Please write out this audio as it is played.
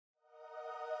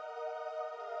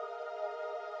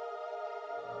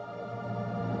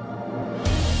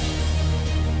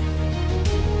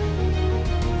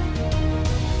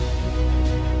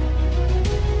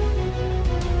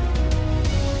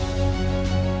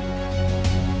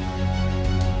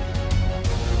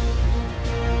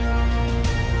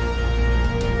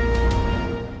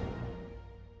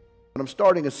I'm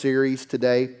starting a series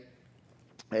today,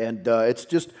 and it's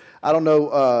just, I don't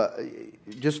know,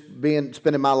 just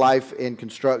spending my life in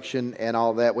construction and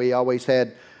all that. We always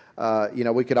had,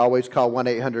 we could always call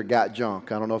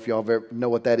 1-800-GOT-JUNK. I don't know if y'all ever know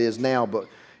what that is now, but,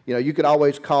 you could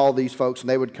always call these folks, and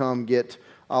they would come get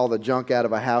all the junk out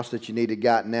of a house that you needed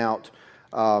gotten out,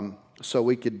 so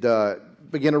we could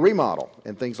begin a remodel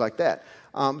and things like that.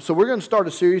 So we're going to start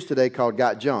a series today called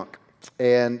Got Junk,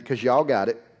 and because y'all got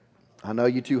it. I know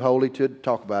you too holy to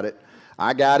talk about it.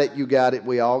 I got it, you got it,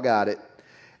 we all got it.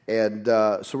 And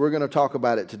so we're going to talk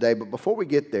about it today. But before we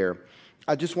get there,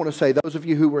 I just want to say, those of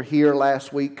you who were here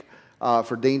last week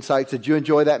for Dean Sykes, did you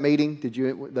enjoy that meeting?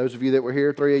 Those of you that were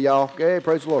here, 3 of y'all? Hey,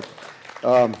 praise the Lord.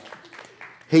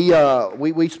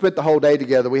 We spent the whole day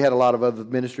together. We had a lot of other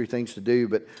ministry things to do,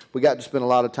 but we got to spend a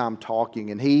lot of time talking.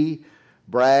 And he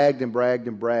bragged and bragged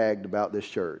and bragged about this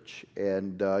church.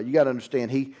 And you got to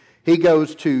understand, he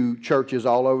goes to churches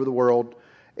all over the world,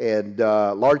 and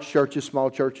large churches, small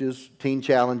churches, teen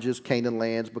challenges, Canaan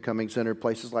Lands, Becoming Center,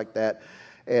 places like that.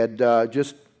 And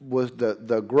just with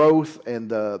the growth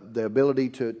and the ability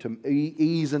to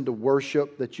ease into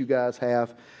worship that you guys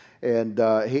have. And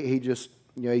he just,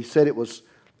 he said it was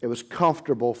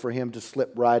comfortable for him to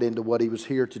slip right into what he was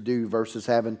here to do versus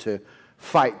having to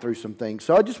fight through some things.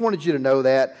 So I just wanted you to know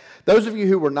that. Those of you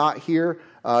who were not here,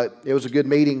 it was a good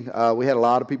meeting. We had a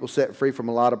lot of people set free from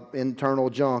a lot of internal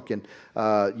junk, and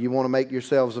you want to make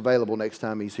yourselves available next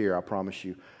time he's here, I promise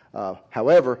you.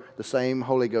 However, the same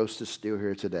Holy Ghost is still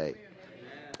here today.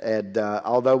 And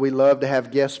although we love to have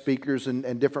guest speakers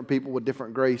and different people with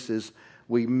different graces,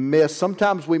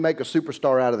 sometimes we make a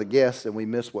superstar out of the guests, and we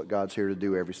miss what God's here to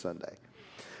do every Sunday.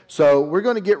 So we're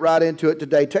going to get right into it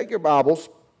today. Take your Bibles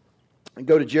and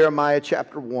go to Jeremiah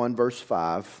chapter 1, verse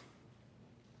 5.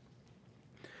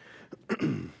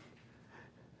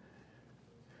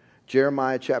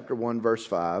 Jeremiah chapter 1, verse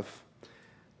 5.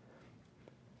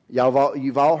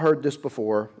 You've all heard this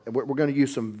before, and we're going to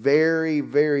use some very,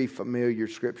 very familiar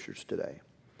scriptures today.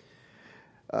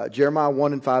 Jeremiah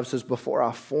 1 and 5 says, "Before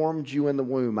I formed you in the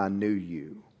womb, I knew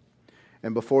you.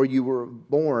 And before you were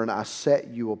born, I set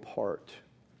you apart."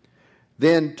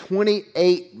 Then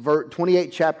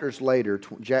 28 chapters later,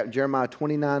 Jeremiah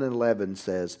 29 and 11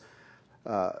 says,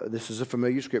 this is a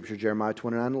familiar scripture, Jeremiah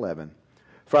 29 and 11.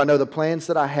 "For I know the plans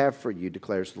that I have for you,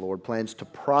 declares the Lord, plans to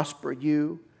prosper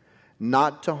you,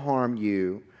 not to harm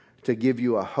you, to give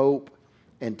you a hope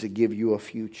and to give you a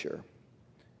future."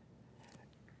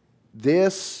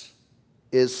 This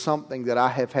is something that I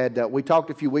have had to, we talked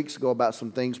a few weeks ago about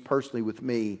some things personally with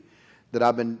me that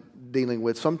I've been dealing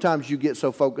with. Sometimes you get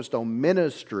so focused on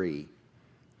ministry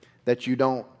that you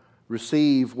don't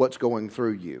receive what's going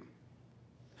through you.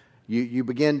 You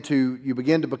begin to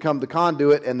become the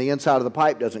conduit, and the inside of the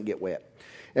pipe doesn't get wet.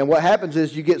 And what happens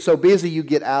is you get so busy, you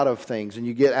get out of things, and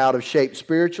you get out of shape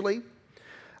spiritually.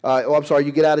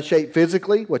 You get out of shape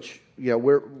physically, which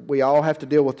we all have to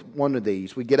deal with one of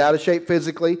these. We get out of shape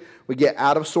physically, we get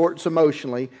out of sorts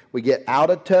emotionally, we get out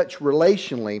of touch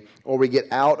relationally, or we get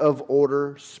out of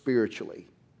order spiritually.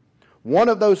 One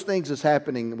of those things is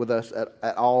happening with us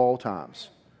at all times.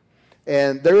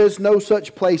 And there is no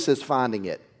such place as finding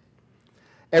it.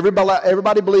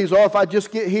 Everybody believes, if I just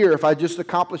get here, if I just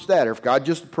accomplish that, or if God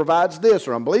just provides this,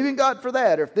 or I'm believing God for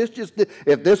that, or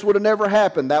if this would have never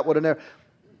happened, that would have never.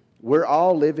 We're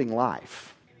all living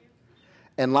life.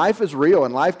 And life is real,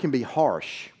 and life can be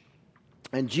harsh.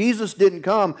 And Jesus didn't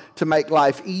come to make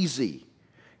life easy.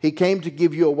 He came to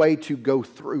give you a way to go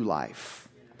through life.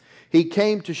 He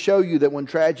came to show you that when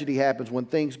tragedy happens, when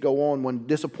things go on, when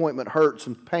disappointment hurts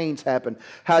and pains happen,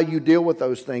 how you deal with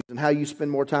those things and how you spend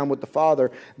more time with the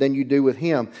Father than you do with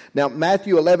Him. Now,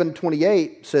 Matthew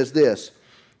 11:28 says this.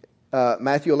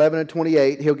 Matthew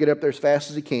 11:28, he'll get up there as fast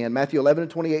as he can. Matthew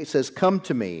 11:28 says, "Come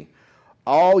to me,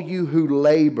 all you who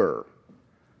labor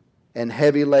and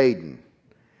heavy laden,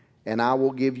 and I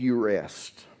will give you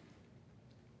rest."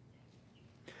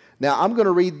 Now, I'm going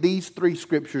to read these 3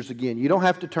 scriptures again. You don't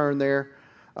have to turn there.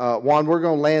 Juan, we're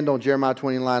going to land on Jeremiah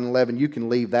 29:11. You can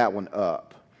leave that one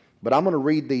up. But I'm going to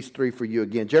read these 3 for you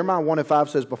again. Jeremiah 1 and 5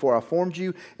 says, "Before I formed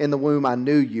you in the womb, I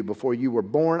knew you. Before you were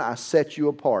born, I set you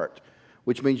apart,"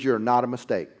 which means you're not a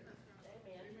mistake.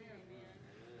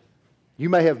 You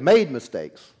may have made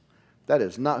mistakes. That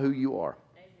is not who you are.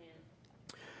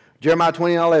 Jeremiah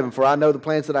 29:11, "For I know the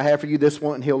plans that I have for you," this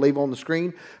one he'll leave on the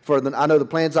screen. "I know the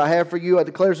plans I have for you, I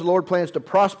declares the Lord, plans to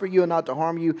prosper you and not to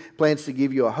harm you, plans to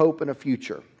give you a hope and a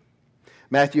future."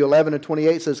 Matthew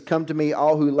 11:28 says, "Come to me,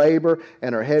 all who labor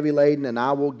and are heavy laden, and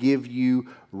I will give you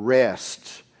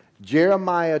rest."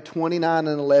 Jeremiah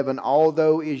 29:11,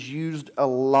 although is used a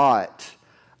lot,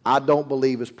 I don't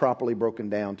believe is properly broken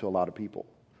down to a lot of people.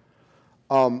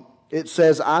 It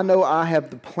says, I know I have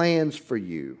the plans for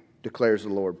you, declares the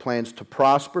Lord. Plans to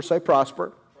prosper, say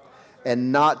prosper,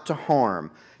 and not to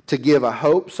harm. To give a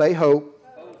hope, say hope,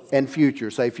 and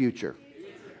future, say future.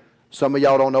 Some of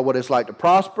y'all don't know what it's like to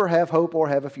prosper, have hope, or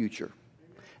have a future.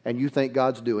 And you think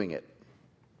God's doing it.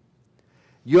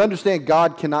 You understand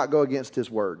God cannot go against His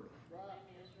word.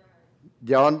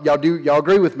 Y'all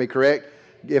agree with me, correct?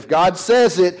 If God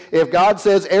says it, if God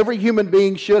says every human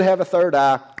being should have a third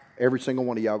eye, every single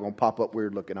one of y'all going to pop up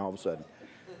weird looking all of a sudden.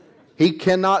 He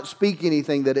cannot speak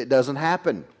anything that it doesn't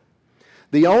happen.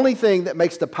 The only thing that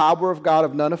makes the power of God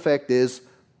of none effect is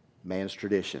man's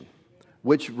tradition,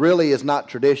 which really is not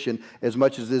tradition as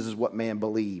much as this is what man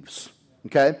believes.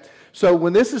 Okay? So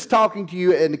when this is talking to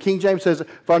you, and the King James says,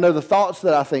 for I know the thoughts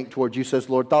that I think towards you, says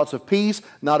Lord, thoughts of peace,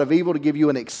 not of evil, to give you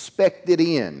an expected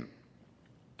end.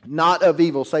 Not of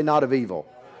evil. Say not of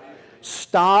evil.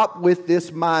 Stop with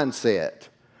this mindset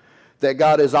that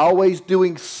God is always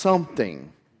doing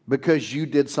something because you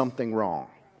did something wrong.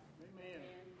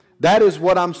 That is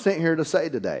what I'm sitting here to say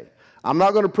today. I'm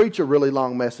not going to preach a really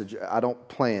long message. I don't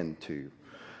plan to.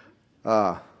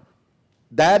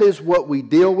 That is what we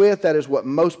deal with. That is what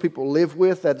most people live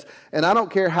with. And I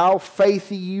don't care how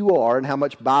faithy you are and how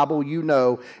much Bible you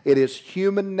know, it is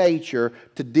human nature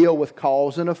to deal with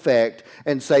cause and effect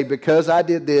and say, because I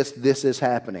did this, this is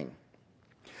happening.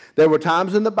 There were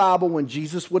times in the Bible when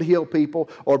Jesus would heal people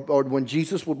or when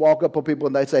Jesus would walk up on people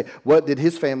and they'd say, what did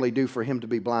his family do for him to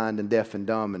be blind and deaf and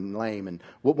dumb and lame? And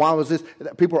why was this?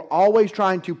 People are always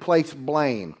trying to place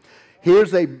blame.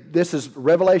 This is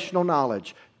revelational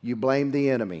knowledge. You blame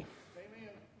the enemy.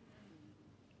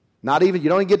 You don't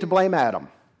even get to blame Adam.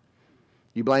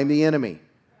 You blame the enemy.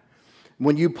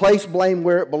 When you place blame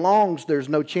where it belongs, there's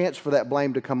no chance for that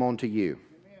blame to come onto you.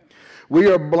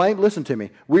 Listen to me.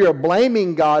 We are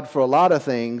blaming God for a lot of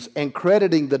things and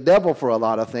crediting the devil for a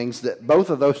lot of things that both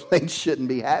of those things shouldn't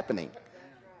be happening.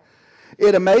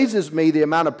 It amazes me the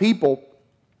amount of people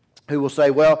who will say,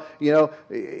 well,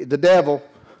 the devil,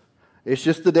 it's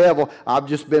just the devil. I've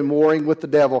just been warring with the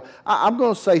devil. I'm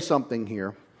going to say something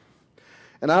here.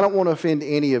 And I don't want to offend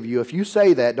any of you. If you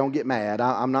say that, don't get mad.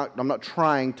 I'm not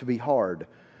trying to be hard.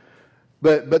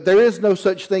 But there is no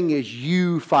such thing as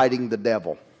you fighting the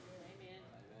devil.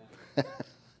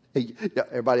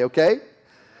 Everybody okay?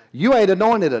 You ain't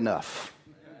anointed enough.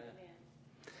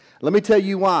 Let me tell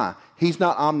you why. He's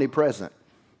not omnipresent.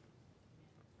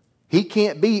 He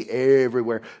can't be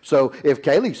everywhere. So if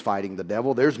Kaylee's fighting the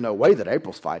devil, there's no way that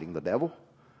April's fighting the devil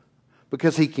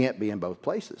because he can't be in both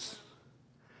places.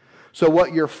 So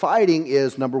what you're fighting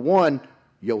is, number one,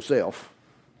 yourself.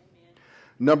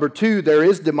 Number two, there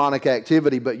is demonic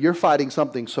activity, but you're fighting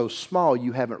something so small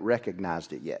you haven't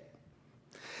recognized it yet.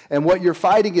 And what you're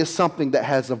fighting is something that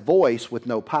has a voice with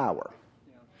no power.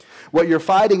 What you're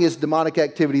fighting is demonic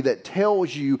activity that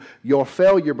tells you your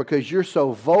failure because you're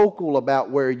so vocal about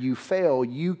where you fail,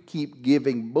 you keep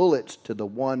giving bullets to the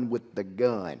one with the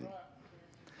gun.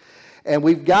 And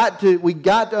we've got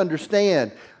to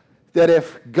understand that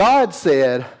if God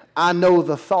said, I know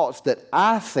the thoughts that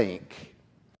I think,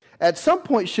 at some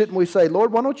point shouldn't we say,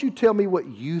 Lord, why don't you tell me what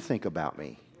you think about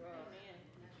me?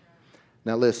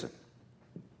 Now listen.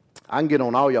 I can get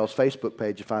on all y'all's Facebook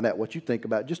page and find out what you think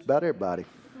about just about everybody.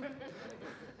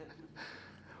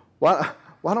 Why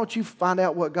don't you find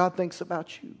out what God thinks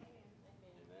about you?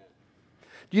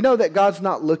 Do you know that God's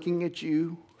not looking at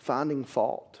you finding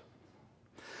fault?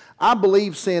 I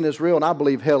believe sin is real and I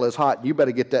believe hell is hot. You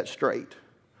better get that straight.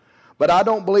 But I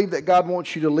don't believe that God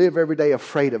wants you to live every day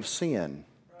afraid of sin,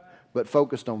 but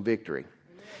focused on victory.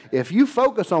 If you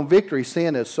focus on victory,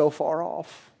 sin is so far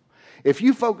off. If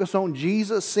you focus on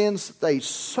Jesus, sin stays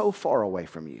so far away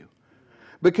from you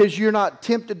because you're not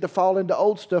tempted to fall into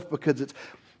old stuff because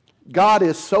God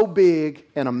is so big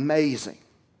and amazing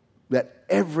that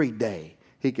every day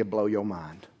He could blow your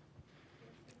mind.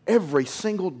 Every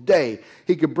single day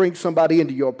He could bring somebody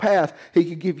into your path. He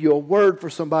could give you a word for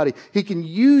somebody. He can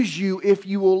use you if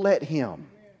you will let Him.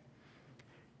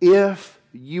 If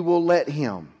you will let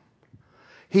Him.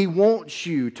 He wants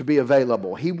you to be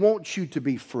available. He wants you to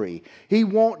be free. He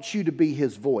wants you to be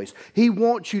His voice. He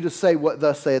wants you to say what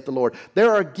thus saith the Lord.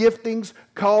 There are giftings,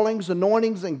 callings,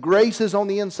 anointings, and graces on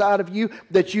the inside of you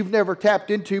that you've never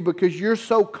tapped into because you're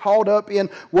so caught up in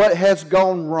what has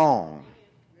gone wrong.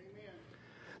 Amen.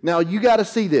 Now, you got to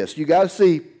see this. You got to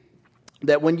see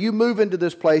that when you move into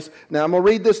this place, now I'm going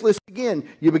to read this list again,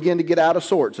 you begin to get out of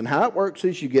sorts. And how it works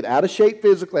is you get out of shape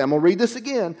physically. I'm going to read this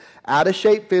again. Out of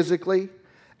shape physically.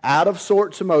 Out of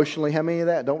sorts emotionally. How many of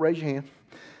that? Don't raise your hand.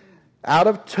 Out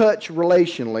of touch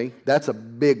relationally, that's a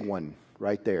big one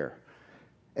right there.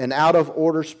 And out of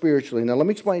order spiritually. Now let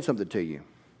me explain something to you.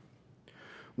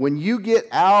 When you get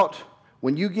out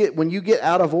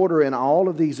of order in all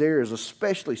of these areas,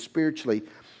 especially spiritually,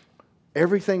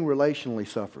 everything relationally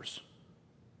suffers.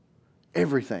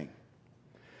 Everything.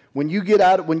 When you get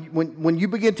out, when you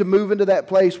begin to move into that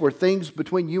place where things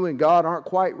between you and God aren't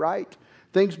quite right,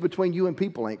 things between you and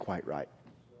people ain't quite right.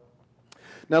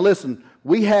 Now listen,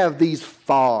 we have these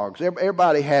fogs.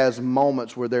 Everybody has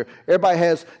moments where everybody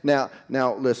has, now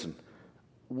listen,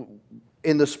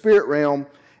 in the spirit realm,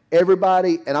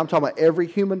 everybody, and I'm talking about every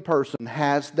human person,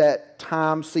 has that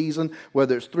time season,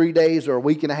 whether it's 3 days or a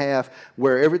week and a half,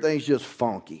 where everything's just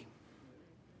funky.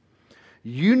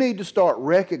 You need to start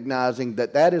recognizing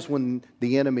that is when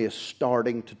the enemy is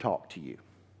starting to talk to you.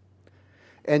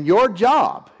 And your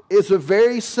job is a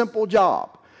very simple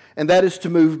job, and that is to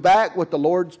move back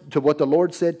to what the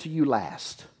Lord said to you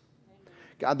last.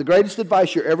 God, the greatest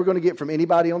advice you're ever going to get from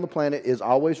anybody on the planet is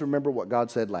always remember what God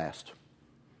said last.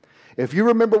 If you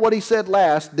remember what He said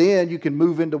last, then you can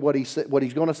move into what He's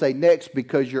going to say next,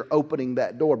 because you're opening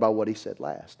that door by what He said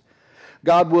last.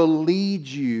 God will lead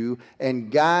you and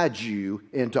guide you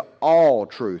into all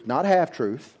truth, not half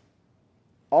truth,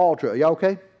 all truth. Y'all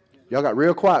okay? Y'all got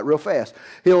real quiet real fast.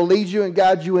 He'll lead you and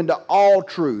guide you into all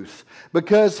truth,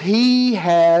 because He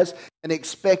has an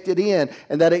expected end.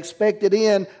 And that expected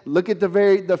end, look at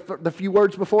the few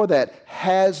words before that,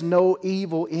 has no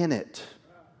evil in it.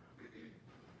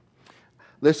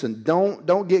 Listen,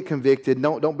 don't get convicted.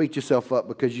 Don't beat yourself up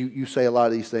because you say a lot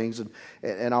of these things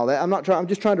and all that. I'm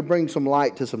just trying to bring some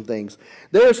light to some things.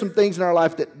 There are some things in our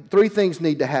life that 3 things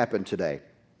need to happen today.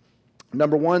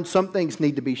 Number 1, some things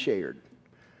need to be shared.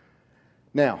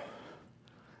 Now,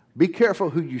 be careful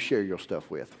who you share your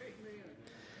stuff with.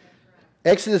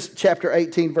 Exodus chapter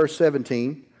 18, verse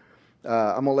 17.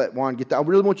 I'm going to let Juan get that. I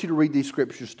really want you to read these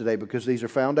scriptures today, because these are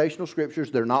foundational scriptures.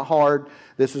 They're not hard.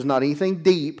 This is not anything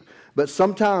deep. But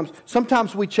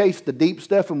sometimes we chase the deep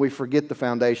stuff and we forget the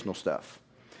foundational stuff.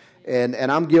 And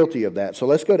I'm guilty of that. So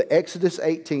let's go to Exodus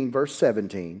 18, verse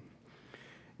 17.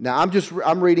 Now,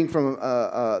 I'm reading from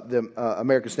the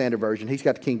American Standard Version. He's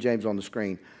got the King James on the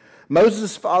screen.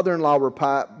 Moses' father-in-law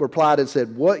replied and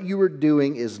said, "What you are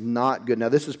doing is not good." Now,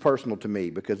 this is personal to me,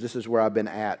 because this is where I've been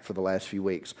at for the last few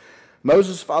weeks.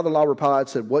 Moses' father-in-law replied and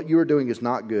said, "What you are doing is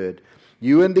not good.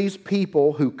 You and these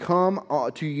people who come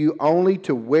to you only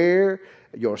to wear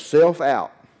yourself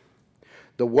out.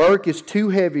 The work is too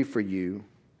heavy for you,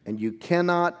 and you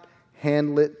cannot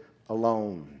handle it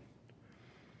alone."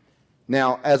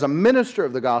 Now, as a minister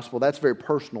of the gospel, that's very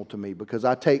personal to me, because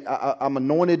I'm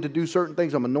anointed to do certain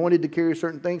things. I'm anointed to carry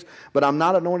certain things, but I'm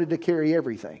not anointed to carry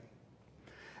everything.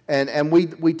 And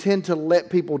we tend to let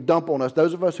people dump on us.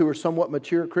 Those of us who are somewhat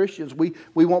mature Christians, we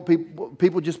want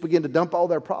people just begin to dump all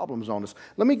their problems on us.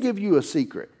 Let me give you a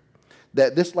secret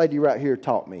that this lady right here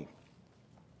taught me.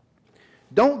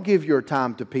 Don't give your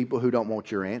time to people who don't want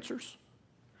your answers.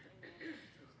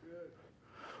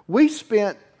 We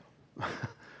spent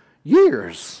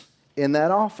years in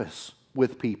that office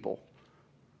with people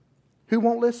who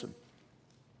won't listen.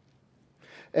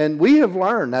 And we have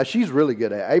learned, now she's really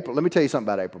good at April. Let me tell you something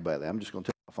about April Bailey. I'm just going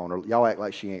to tell her on her. Y'all act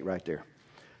like she ain't right there.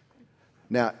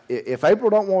 Now, if April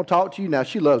don't want to talk to you, now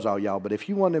she loves all y'all, but if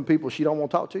you one of them people she don't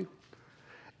want to talk to,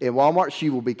 in Walmart, she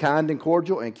will be kind and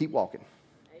cordial and keep walking.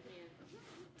 Amen.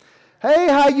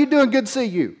 Hey, how you doing? Good to see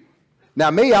you.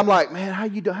 Now me, I'm like, man, how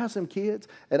you doing? How's them kids?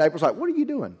 And April's like, what are you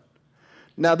doing?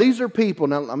 Now these are people,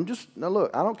 now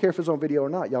look, I don't care if it's on video or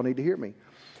not. Y'all need to hear me.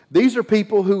 These are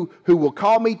people who will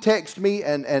call me, text me,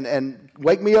 and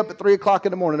wake me up at 3 o'clock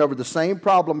in the morning over the same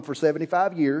problem for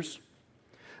 75 years,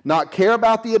 not care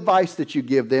about the advice that you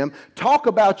give them, talk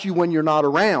about you when you're not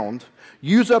around,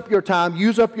 use up your time,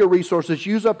 use up your resources,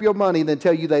 use up your money, and then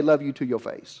tell you they love you to your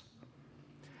face.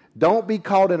 Don't be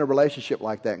caught in a relationship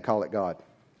like that and call it God.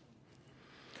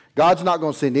 God's not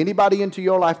going to send anybody into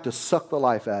your life to suck the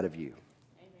life out of you.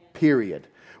 Amen. Period.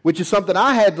 Which is something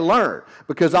I had to learn,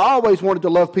 because I always wanted to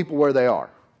love people where they are.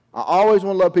 I always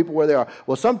want to love people where they are.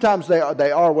 Well, sometimes they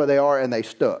are where they are and they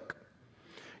stuck.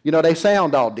 You know, they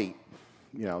sound all deep.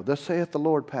 You know, thus saith the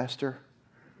Lord, Pastor.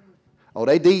 Oh,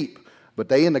 they deep, but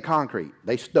they in the concrete.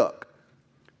 They stuck.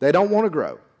 They don't want to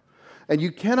grow. And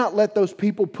you cannot let those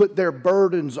people put their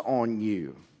burdens on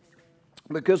you.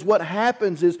 Because what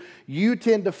happens is you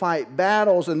tend to fight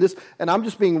battles, and I'm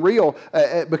just being real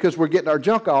because we're getting our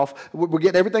junk off. We're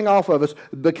getting everything off of us,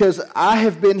 because I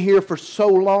have been here for so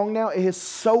long now. It has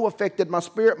so affected my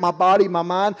spirit, my body, my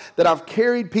mind, that I've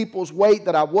carried people's weight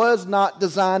that I was not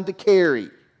designed to carry.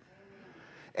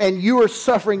 and you are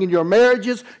suffering in your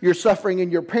marriages, you're suffering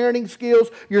in your parenting skills,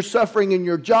 you're suffering in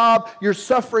your job, you're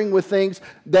suffering with things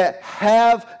that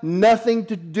have nothing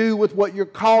to do with what you're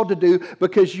called to do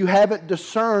because you haven't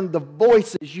discerned the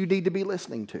voices you need to be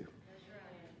listening to.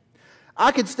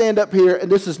 I could stand up here,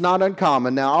 and this is not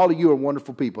uncommon. Now, all of you are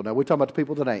wonderful people. Now, we're talking about the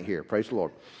people that ain't here. Praise the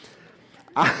Lord.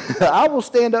 I will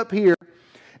stand up here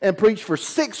and preach for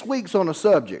 6 weeks on a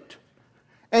subject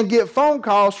and get phone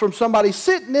calls from somebody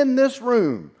sitting in this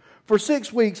room for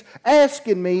 6 weeks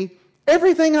asking me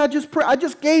everything I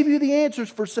just gave you the answers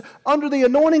for, under the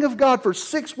anointing of God for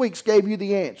 6 weeks gave you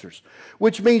the answers,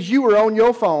 which means you were on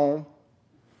your phone.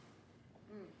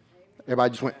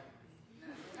 Everybody just went,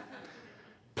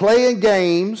 playing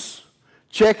games,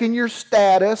 checking your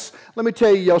status. Let me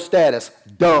tell you your status.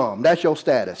 Dumb. That's your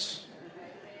status.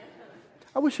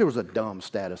 I wish there was a dumb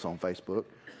status on Facebook.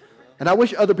 And I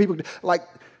wish other people, like,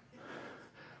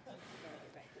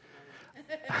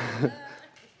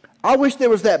 I wish there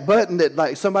was that button that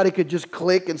like somebody could just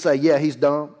click and say, yeah, he's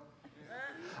dumb.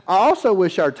 I also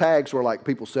wish our tags were like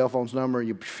people's cell phones number and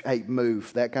you, hey,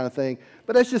 move, that kind of thing.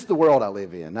 But that's just the world I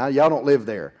live in. Now, y'all don't live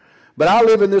there. But I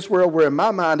live in this world where in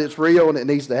my mind it's real and it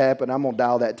needs to happen. I'm going to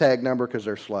dial that tag number because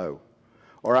they're slow.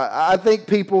 Or I think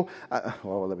people,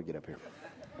 well, let me get up here.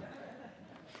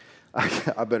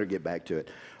 I better get back to it.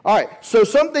 All right, so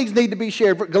some things need to be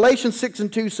shared. Galatians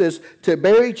 6:2 says, to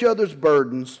bear each other's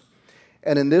burdens,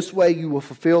 and in this way you will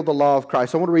fulfill the law of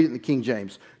Christ. I want to read it in the King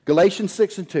James. Galatians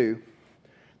 6:2,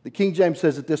 the King James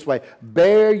says it this way,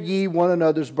 bear ye one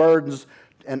another's burdens,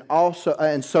 and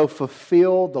so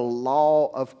fulfill the law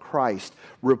of Christ.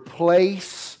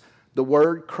 Replace the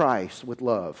word Christ with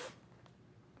love.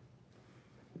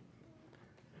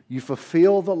 You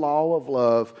fulfill the law of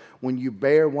love when you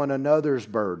bear one another's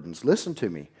burdens. Listen to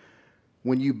me.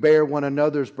 When you bear one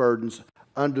another's burdens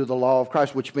under the law of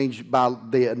Christ, which means by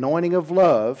the anointing of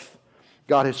love,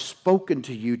 God has spoken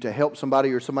to you to help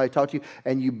somebody or somebody talk to you,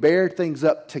 and you bear things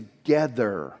up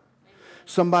together.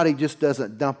 Somebody just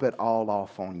doesn't dump it all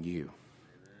off on you.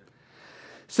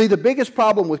 See, the biggest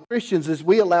problem with Christians is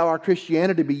we allow our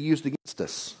Christianity to be used against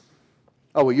us.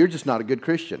 Oh, well, you're just not a good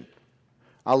Christian.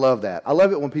 I love that. I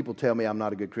love it when people tell me I'm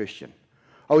not a good Christian.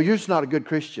 Oh, you're just not a good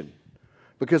Christian.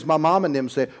 Because my mom and them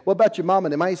say, what about your mom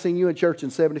and them? I ain't seen you in church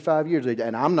in 75 years.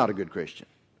 And I'm not a good Christian.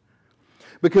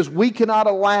 Because we cannot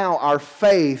allow our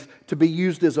faith to be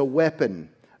used as a weapon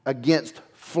against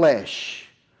flesh.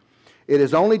 It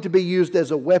is only to be used as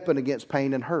a weapon against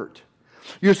pain and hurt.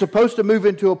 You're supposed to move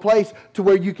into a place to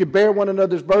where you can bear one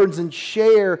another's burdens and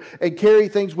share and carry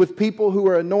things with people who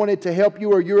are anointed to help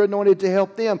you or you're anointed to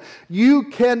help them. You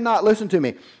cannot, listen to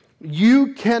me,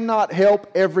 you cannot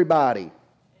help everybody.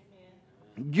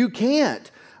 You can't.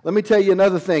 Let me tell you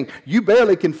another thing. You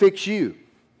barely can fix you.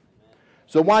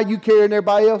 So why are you carrying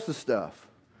everybody else's stuff?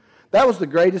 That was the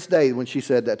greatest day when she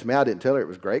said that to me. I didn't tell her it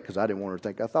was great because I didn't want her to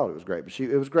think I thought it was great. But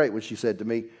it was great when she said to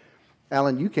me,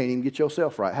 Alan, you can't even get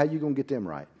yourself right. How are you going to get them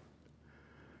right?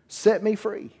 Set me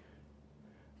free.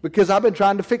 Because I've been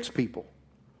trying to fix people.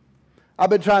 I've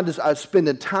been trying to,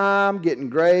 spending time getting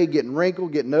gray, getting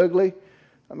wrinkled, getting ugly.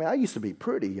 I mean, I used to be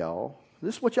pretty, y'all.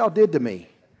 This is what y'all did to me.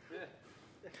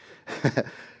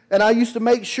 And I used to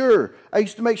make sure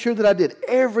that I did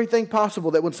everything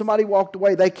possible that when somebody walked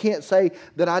away, they can't say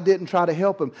that I didn't try to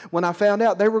help them. When I found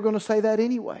out, they were going to say that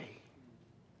anyway.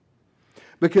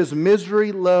 Because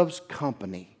misery loves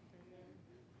company.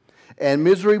 And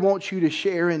misery wants you to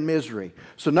share in misery.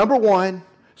 So number one,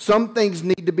 some things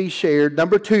need to be shared.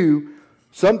 Number two,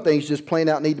 some things just plain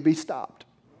out need to be stopped.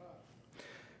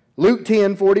 Luke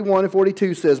 10:41 and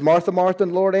 42 says, Martha, Martha,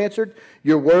 and the Lord answered,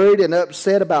 you're worried and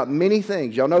upset about many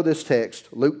things. Y'all know this text,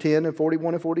 Luke 10:41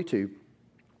 and 42.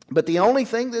 But the only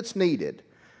thing that's needed,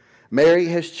 Mary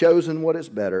has chosen what is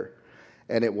better,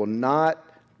 and it will not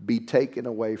be taken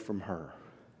away from her.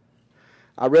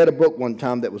 I read a book one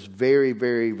time that was very,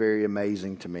 very, very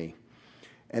amazing to me.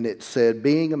 And it said,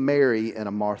 being a Mary in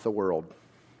a Martha world.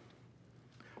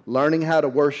 Learning how to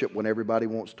worship when everybody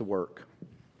wants to work.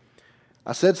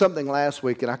 I said something last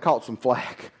week and I caught some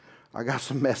flack. I got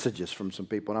some messages from some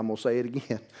people and I'm going to say it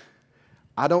again.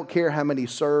 I don't care how many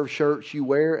Serve shirts you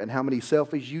wear and how many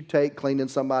selfies you take cleaning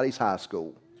somebody's high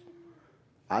school.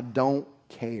 I don't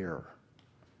care.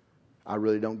 I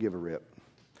really don't give a rip.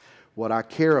 What I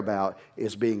care about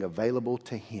is being available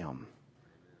to Him.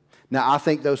 Now, I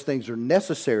think those things are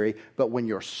necessary, but when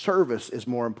your service is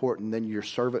more important than your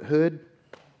servanthood,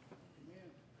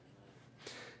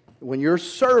 when your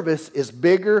service is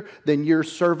bigger than your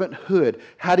servanthood,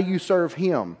 how do you serve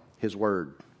Him? His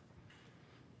Word.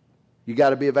 You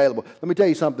got to be available. Let me tell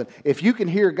you something. If you can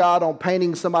hear God on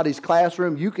painting somebody's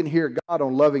classroom, you can hear God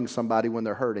on loving somebody when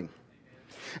they're hurting.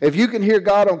 If you can hear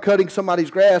God on cutting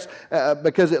somebody's grass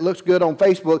because it looks good on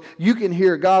Facebook, you can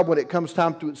hear God when it comes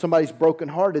time to somebody's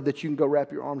brokenhearted that you can go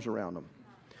wrap your arms around them.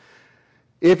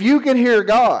 If you can hear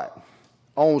God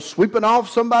on sweeping off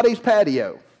somebody's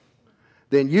patio,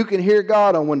 then you can hear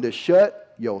God on when to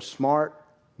shut your smart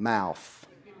mouth.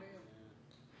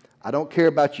 I don't care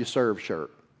about your serve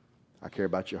shirt. I care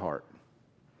about your heart.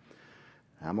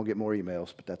 I'm going to get more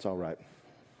emails, but that's all right.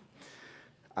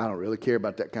 I don't really care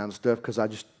about that kind of stuff because I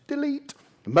just delete.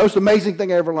 The most amazing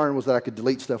thing I ever learned was that I could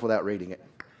delete stuff without reading it.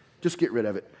 Just get rid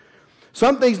of it.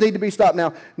 Some things need to be stopped.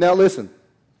 Now listen.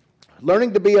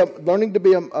 Learning to be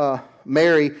a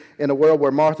Mary in a world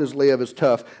where Marthas live is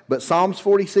tough. But Psalms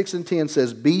 46:10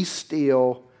 says, "Be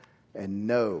still and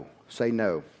know." Say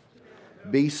no.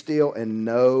 Be still and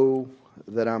know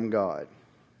that I'm God.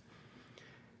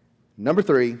 Number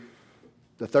 3,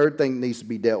 the third thing needs to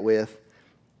be dealt with.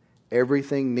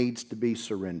 Everything needs to be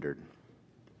surrendered.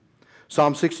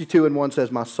 Psalm 62:1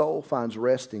 says, "My soul finds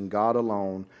rest in God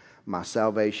alone. My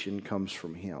salvation comes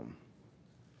from Him."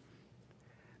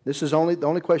 This is the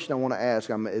only question I want to ask.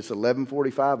 It's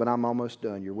 11:45 and I'm almost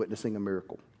done. You're witnessing a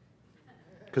miracle.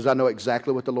 Because I know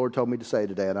exactly what the Lord told me to say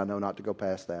today, and I know not to go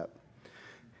past that.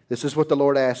 This is what the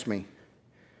Lord asked me.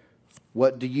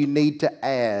 What do you need to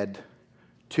add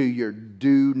to your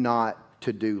do not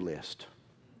to-do list?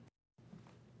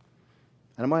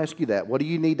 And I'm going to ask you that. What do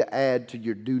you need to add to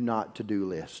your do not to-do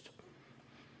list?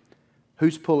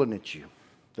 Who's pulling at you?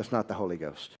 That's not the Holy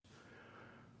Ghost.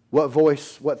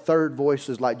 What third voice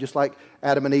is like, just like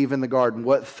Adam and Eve in the garden,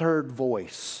 what third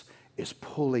voice is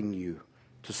pulling you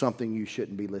to something you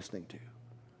shouldn't be listening to?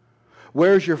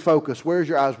 Where's your focus? Where's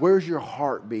your eyes? Where's your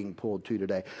heart being pulled to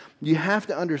today? You have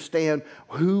to understand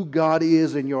who God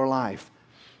is in your life.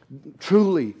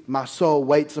 Truly, my soul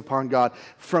waits upon God.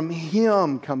 From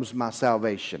Him comes my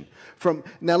salvation.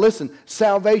 Now listen,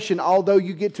 salvation, although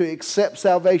you get to accept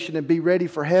salvation and be ready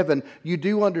for heaven, you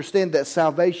do understand that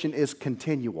salvation is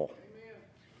continual.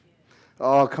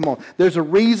 Oh, come on. There's a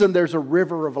reason there's a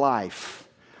river of life.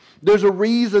 There's a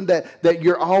reason that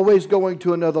you're always going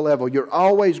to another level. You're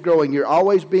always growing. You're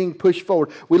always being pushed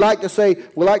forward. We like to say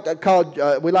Jehovah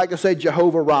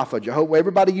Rapha. Jehovah.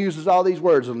 Everybody uses all these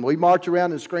words, and we march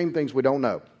around and scream things we don't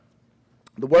know.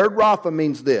 The word Rapha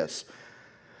means this: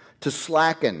 to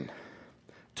slacken,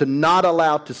 to not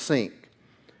allow to sink.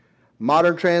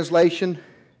 Modern translation: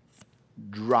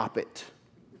 drop it.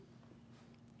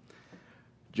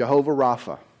 Jehovah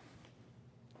Rapha.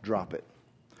 Drop it.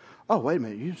 Oh, wait a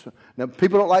minute. Now,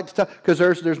 people don't like to talk, because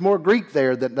there's more Greek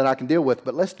there that I can deal with,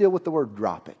 but let's deal with the word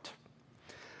drop it.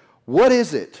 What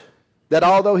is it that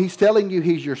although He's telling you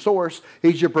He's your source,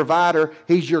 He's your provider,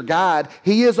 He's your guide,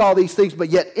 He is all these things,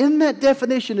 but yet in that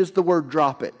definition is the word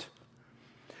drop it?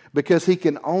 Because He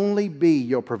can only be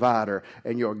your provider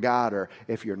and your guider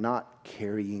if you're not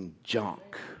carrying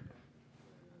junk.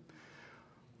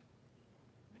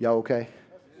 Y'all okay?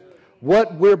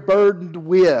 What we're burdened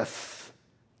with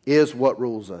is what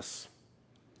rules us.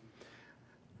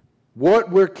 What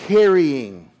we're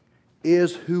carrying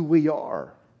is who we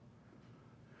are.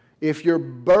 If you're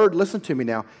burdened, listen to me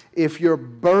now, if you're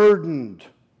burdened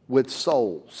with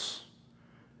souls,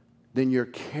 then you're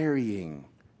carrying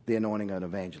the anointing of an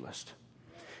evangelist.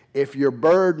 If you're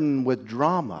burdened with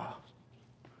drama,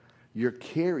 you're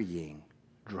carrying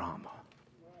drama.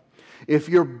 If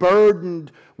you're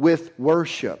burdened with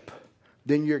worship,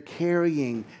 then you're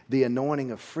carrying the anointing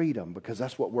of freedom, because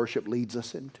that's what worship leads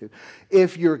us into.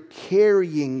 If you're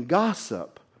carrying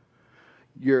gossip,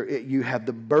 you have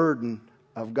the burden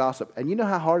of gossip. And you know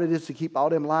how hard it is to keep all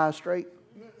them lies straight?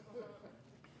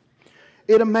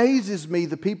 It amazes me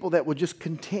the people that will just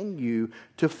continue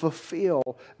to fulfill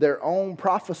their own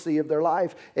prophecy of their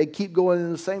life and keep going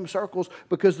in the same circles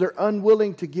because they're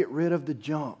unwilling to get rid of the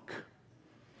junk.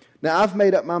 Now, I've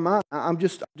made up my mind. I'm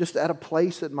just at a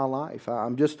place in my life.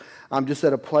 I'm just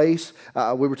at a place.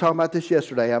 We were talking about this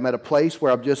yesterday. I'm at a place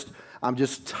where I'm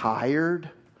just tired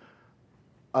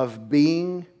of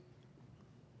being.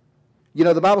 You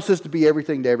know, the Bible says to be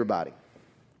everything to everybody,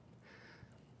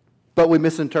 but we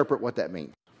misinterpret what that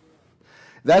means.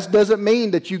 That doesn't mean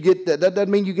that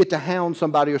doesn't mean you get to hound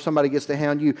somebody or somebody gets to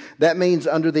hound you. That means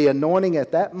under the anointing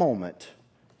at that moment,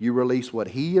 you release what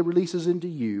He releases into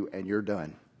you, and you're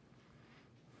done.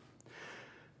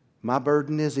 My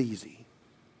burden is easy.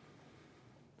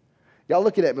 Y'all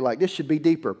looking at me like this should be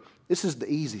deeper. This is the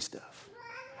easy stuff.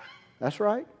 That's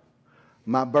right.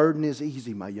 My burden is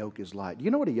easy. My yoke is light. Do you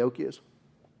know what a yoke is?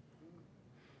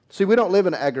 See, we don't live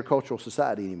in an agricultural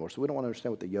society anymore, so we don't want to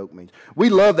understand what the yoke means. We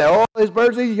love that. Oh, these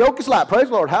birds, these yoke is like. Praise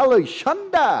the Lord. Hallelujah.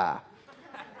 Shunda.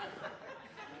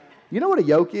 You know what a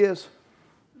yoke is?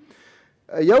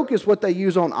 A yoke is what they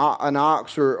use on an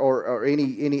ox or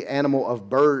any animal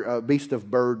of beast of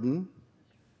burden.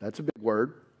 That's a big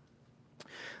word.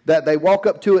 That they walk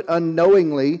up to it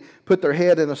unknowingly, put their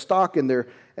head in a stock, and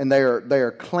they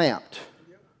are clamped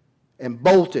and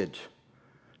bolted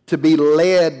to be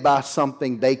led by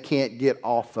something they can't get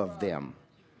off of them.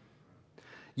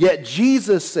 Yet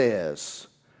Jesus says,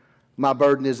 my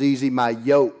burden is easy, my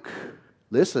yoke,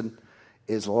 listen,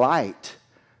 is light.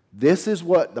 This is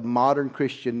what the modern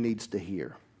Christian needs to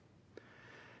hear.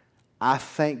 I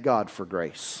thank God for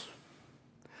grace.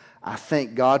 I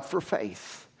thank God for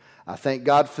faith. I thank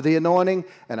God for the anointing,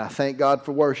 and I thank God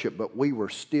for worship, but we were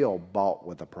still bought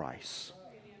with a price.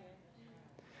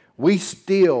 We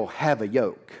still have a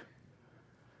yoke,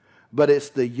 but it's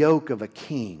the yoke of a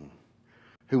king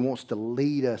who wants to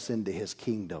lead us into his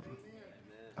kingdom.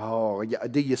 Oh,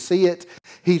 do you see it?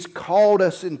 He's called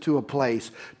us into a place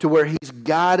to where he's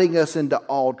guiding us into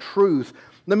all truth.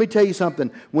 Let me tell you something.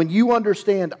 When you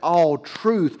understand all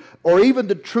truth, or even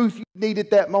the truth you need at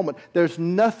that moment, there's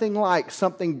nothing like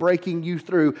something breaking you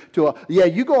through to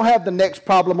you're going to have the next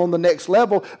problem on the next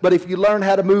level, but if you learn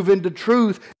how to move into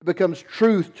truth, it becomes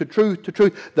truth to truth to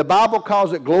truth. The Bible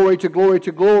calls it glory to glory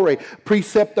to glory,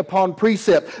 precept upon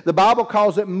precept. The Bible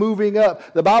calls it moving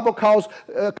up. The Bible calls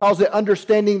it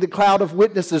understanding the cloud of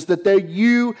witnesses, that there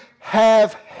you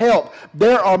have help.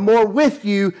 There are more with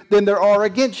you than there are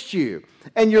against you.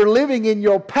 And you're living in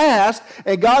your past,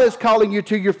 and God is calling you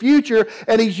to your future,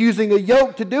 and he's using a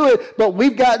yoke to do it, but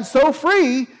we've gotten so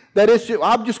free that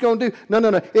I'm just going to do.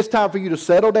 No. It's time for you to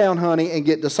settle down, honey, and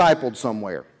get discipled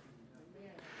somewhere.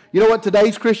 You know what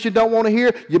today's Christian don't want to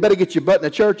hear? You better get your butt in a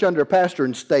church under a pastor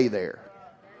and stay there.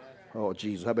 Oh,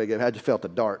 Jesus, I just felt a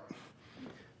dart.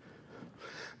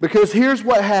 Because here's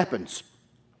what happens.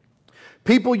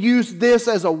 People use this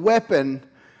as a weapon.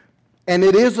 And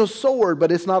it is a sword,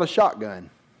 but it's not a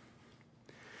shotgun.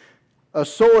 A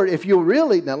sword, if you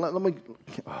really... Now, let me...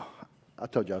 Oh, I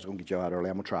told you I was going to get you out early.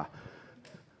 I'm going to try.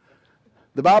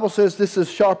 The Bible says this is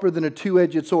sharper than a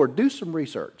two-edged sword. Do some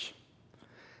research.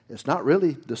 It's not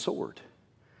really the sword.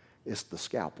 It's the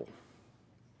scalpel.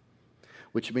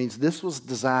 Which means this was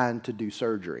designed to do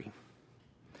surgery.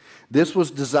 This was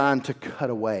designed to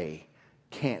cut away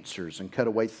cancers and cut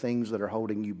away things that are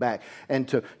holding you back, and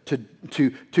to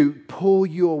pull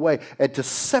you away and to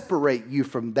separate you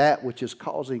from that which is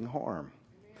causing harm.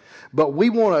 But we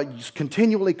want to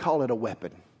continually call it a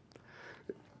weapon.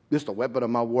 This is the weapon of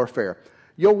my warfare.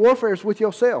 Your warfare is with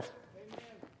yourself.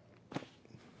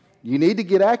 You need to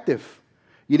get active.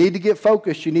 You need to get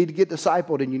focused. You need to get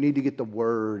discipled, and you need to get the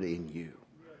word in you.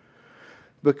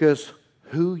 Because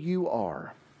who you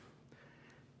are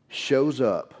shows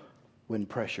up when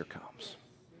pressure comes.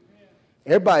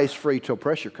 Everybody's free till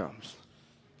pressure comes.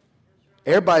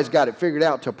 Everybody's got it figured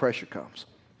out till pressure comes.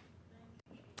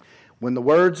 When the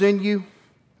word's in you,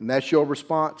 and that's your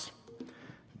response,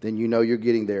 then you know you're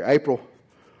getting there. April,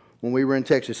 when we were in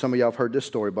Texas, some of y'all have heard this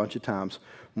story a bunch of times.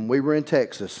 When we were in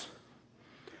Texas,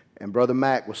 and Brother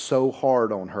Mac was so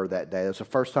hard on her that day. It was the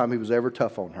first time he was ever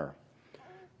tough on her.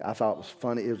 I thought it was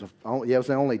funny. It was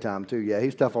the only time, too. Yeah,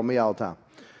 he's tough on me all the time.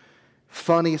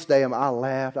 Funniest day, I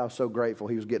laughed. I was so grateful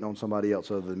he was getting on somebody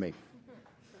else other than me.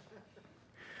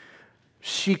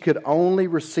 She could only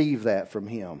receive that from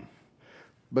him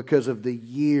because of the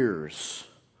years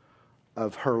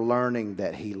of her learning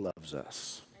that he loves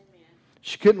us. Amen.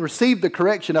 She couldn't receive the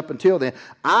correction up until then.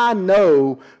 I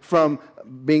know from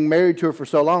being married to her for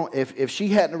so long, if she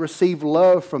hadn't received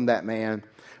love from that man,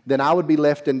 then I would be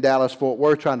left in Dallas, Fort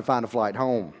Worth trying to find a flight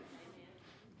home. Amen.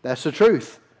 That's the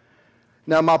truth.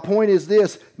 Now, my point is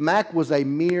this. Mac was a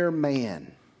mere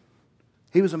man.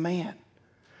 He was a man.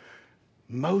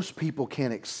 Most people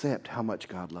can't accept how much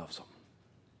God loves them.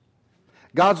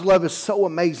 God's love is so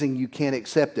amazing you can't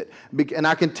accept it. And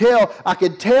I can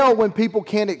tell when people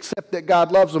can't accept that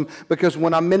God loves them, because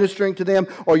when I'm ministering to them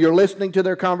or you're listening to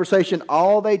their conversation,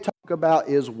 all they talk about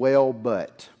is well,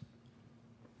 but.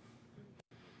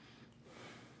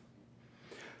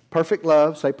 Perfect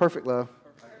love, say perfect love.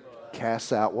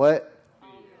 Casts out what?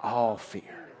 All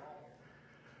fear.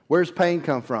 Where's pain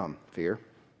come from? Fear.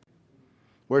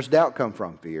 Where's doubt come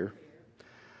from? Fear.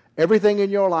 Everything in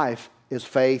your life is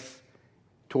faith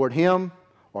toward Him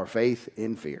or faith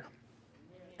in fear.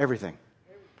 Everything.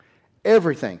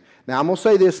 Everything. Now I'm going to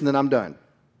say this and then I'm done.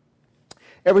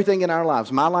 Everything in our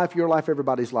lives, my life, your life,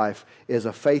 everybody's life, is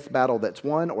a faith battle that's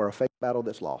won or a faith battle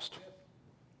that's lost.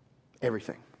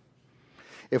 Everything.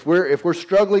 If we're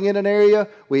struggling in an area,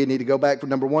 we need to go back for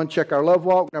number one, check our love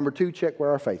walk. Number two, check where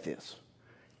our faith is.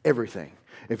 Everything.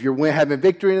 If you're having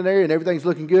victory in an area and everything's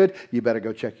looking good, you better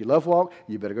go check your love walk.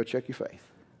 You better go check your faith.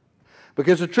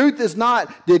 Because the truth is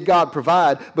not, did God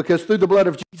provide? Because through the blood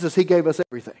of Jesus, He gave us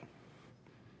everything.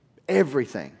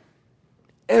 Everything.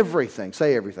 Everything.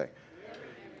 Say everything.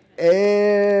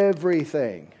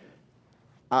 Everything.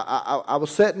 I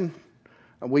was sitting,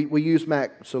 we use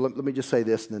Mac, so let me just say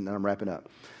this and then I'm wrapping up.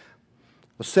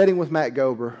 I was sitting with Matt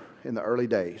Gober in the early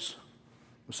days.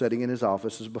 I was sitting in his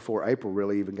office. This is before April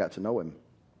really even got to know him.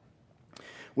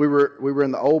 We were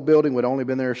in the old building. We'd only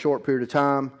been there a short period of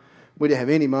time. We didn't have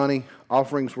any money.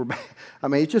 Offerings were,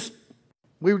 it just,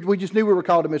 we just knew we were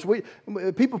called to ministry.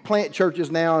 People plant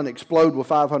churches now and explode with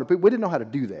 500 people. We didn't know how to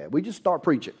do that. We just start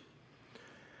preaching.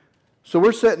 So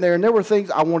we're sitting there, and there were things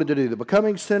I wanted to do. The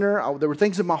Becoming Center, there were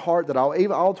things in my heart that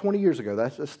even all 20 years ago,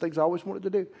 that's things I always wanted to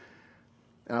do.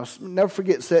 And I'll never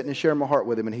forget sitting and sharing my heart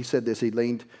with him. And he said this. He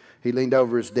leaned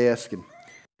over his desk,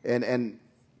 and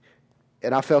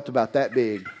I felt about that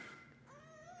big.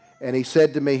 And he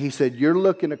said to me, he said, "You're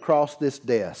looking across this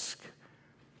desk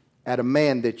at a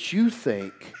man that you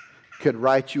think could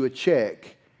write you a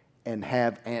check and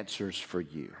have answers for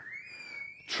you."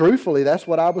 Truthfully, that's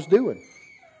what I was doing.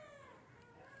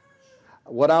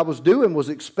 What I was doing was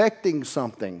expecting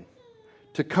something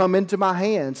to come into my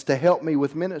hands to help me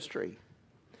with ministry.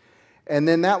 And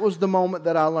then that was the moment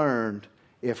that I learned,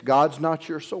 if God's not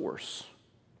your source,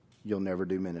 you'll never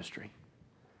do ministry.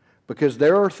 Because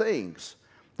there are things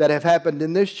that have happened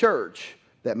in this church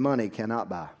that money cannot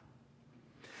buy.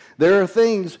 There are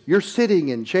things, you're sitting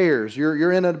in chairs,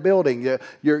 you're in a building,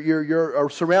 you're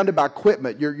surrounded by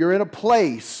equipment, you're in a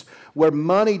place where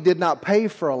money did not pay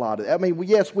for a lot of it.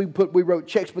 Yes, we wrote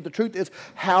checks, but the truth is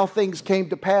how things came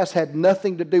to pass had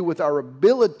nothing to do with our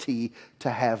ability to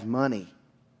have money.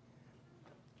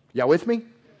 Y'all with me?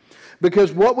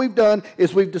 Because what we've done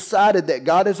is we've decided that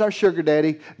God is our sugar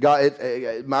daddy.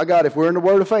 My God, if we're in the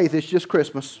word of faith, it's just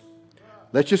Christmas.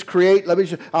 Let's just create.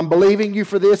 I'm believing you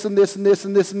for this and this and this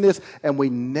and this and this. And we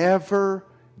never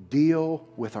deal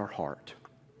with our heart.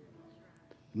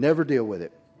 Never deal with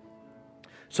it.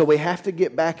 So we have to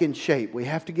get back in shape. We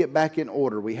have to get back in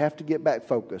order. We have to get back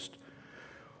focused.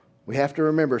 We have to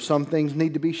remember some things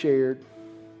need to be shared.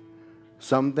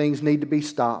 Some things need to be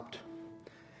stopped.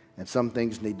 And some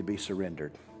things need to be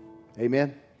surrendered.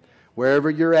 Amen? Wherever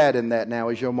you're at in that now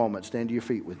is your moment. Stand to your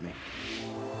feet with me.